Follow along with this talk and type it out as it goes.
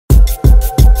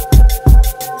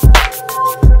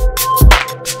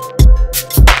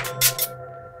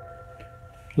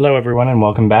Hello everyone and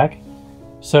welcome back.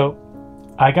 So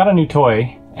I got a new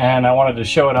toy and I wanted to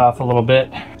show it off a little bit.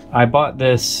 I bought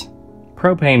this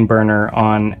propane burner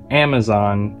on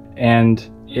Amazon and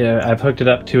I've hooked it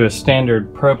up to a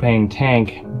standard propane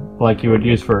tank like you would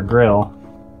use for a grill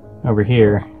over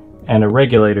here, and a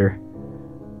regulator.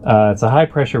 It's a high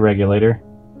pressure regulator.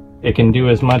 It can do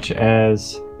as much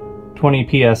as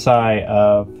 20 psi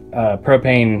of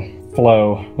propane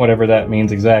flow, whatever that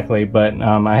means exactly, but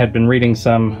I had been reading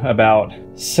some about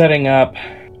setting up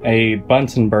a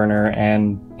Bunsen burner,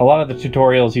 and a lot of the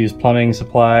tutorials use plumbing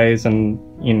supplies, and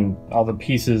all the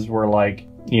pieces were like,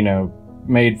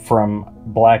 made from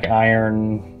black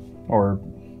iron or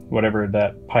whatever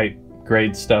that pipe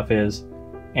grade stuff is.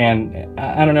 And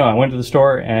I don't know, I went to the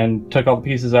store and took all the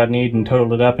pieces I'd need and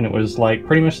totaled it up, and it was like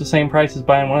pretty much the same price as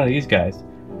buying one of these guys.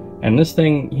 And this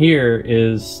thing here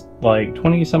is like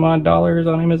 20 some odd dollars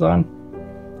on Amazon.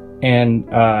 And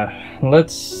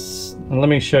let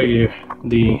me show you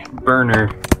the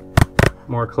burner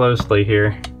more closely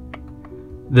here.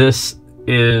 This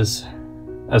is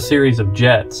a series of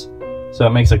jets, so it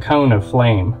makes a cone of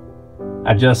flame.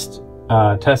 I just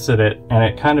tested it, and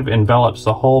it kind of envelops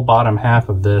the whole bottom half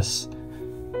of this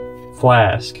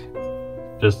flask,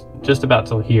 just about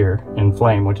till here in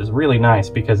flame, which is really nice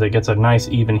because it gets a nice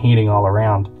even heating all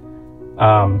around.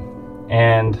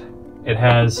 And it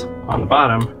has on the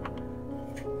bottom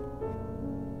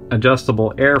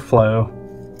adjustable airflow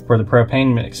for the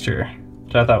propane mixture,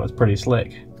 which I thought was pretty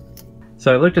slick.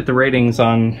 So I looked at the ratings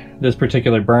on this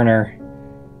particular burner,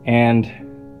 and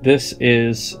this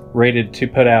is rated to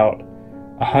put out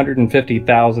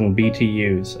 150,000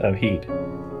 BTUs of heat,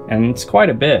 and it's quite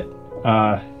a bit.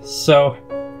 So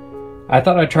I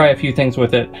thought I'd try a few things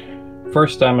with it.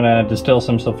 First, I'm gonna distill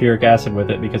some sulfuric acid with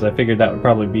it because I figured that would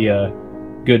probably be a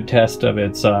good test of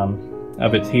its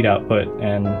heat output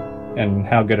and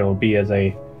how good it will be as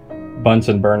a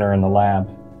Bunsen burner in the lab.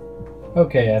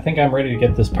 Okay, I think I'm ready to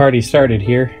get this party started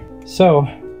here. So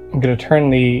I'm gonna turn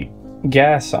the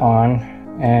gas on,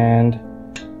 and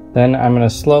then I'm gonna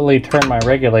slowly turn my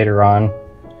regulator on,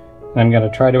 and I'm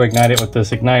gonna try to ignite it with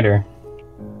this igniter.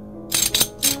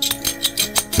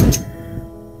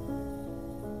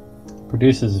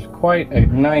 Produces quite a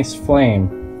nice flame,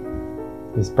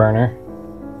 this burner.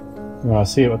 You want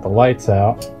to see it with the lights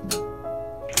out.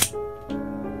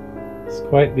 It's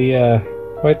quite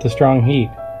the strong heat.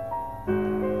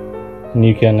 And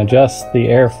you can adjust the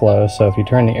airflow, so if you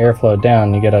turn the airflow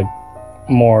down, you get a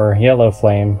more yellow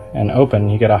flame, and open,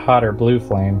 you get a hotter blue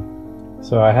flame.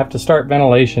 So I have to start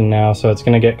ventilation now, so it's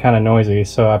going to get kind of noisy,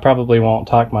 so I probably won't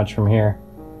talk much from here.